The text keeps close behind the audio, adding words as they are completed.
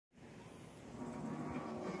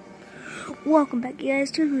Welcome back, guys,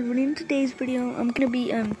 to in today's video. I'm gonna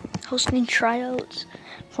be hosting tryouts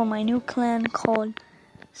for my new clan called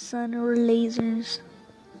Sun or Lasers,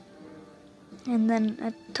 and then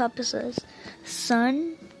at the top it says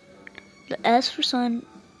Sun, the S for Sun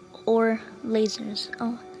or Lasers.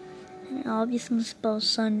 Oh, and obviously spell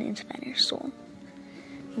Sun in Spanish, so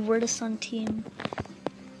we're the Sun team.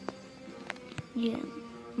 Yeah.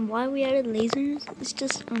 Why we added lasers? It's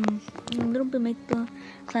just a little bit make the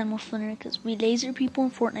clan more funner because we laser people in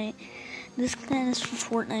Fortnite. This clan is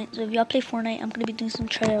for Fortnite, so if y'all play Fortnite, I'm gonna be doing some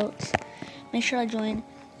tryouts. Make sure I join.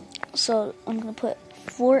 So I'm gonna put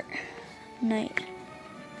Fortnite.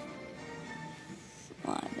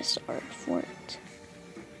 Oh, I missed R. Fort.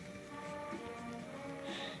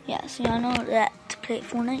 Yeah, so y'all know that to play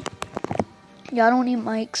Fortnite, y'all don't need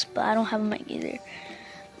mics, but I don't have a mic either.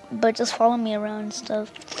 But just follow me around and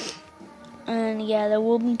stuff. And yeah, there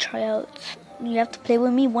will be tryouts. You have to play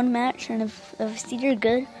with me one match, and if you're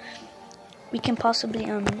good, we can possibly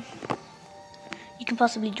you can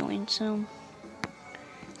possibly join. So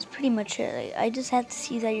that's pretty much it. Like, I just have to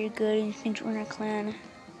see that you're good and you can join our clan.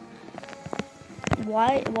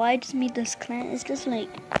 Why just meet this clan? It's just like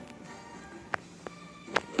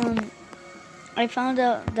I found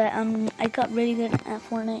out that I got really good at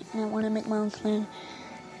Fortnite and I want to make my own clan.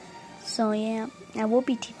 So yeah, I will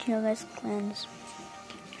be teaching you guys clans.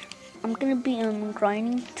 I'm gonna be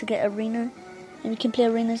grinding to get arena, and we can play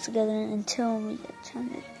arenas together until we get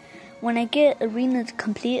challenged. When I get arena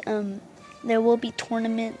complete, there will be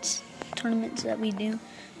tournaments that we do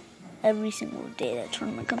every single day that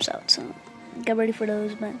tournament comes out. So get ready for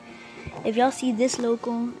those. But if y'all see this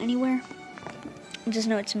logo anywhere, just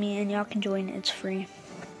know it's me, and y'all can join. It's free.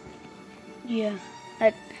 Yeah,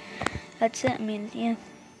 that's it. I mean, yeah.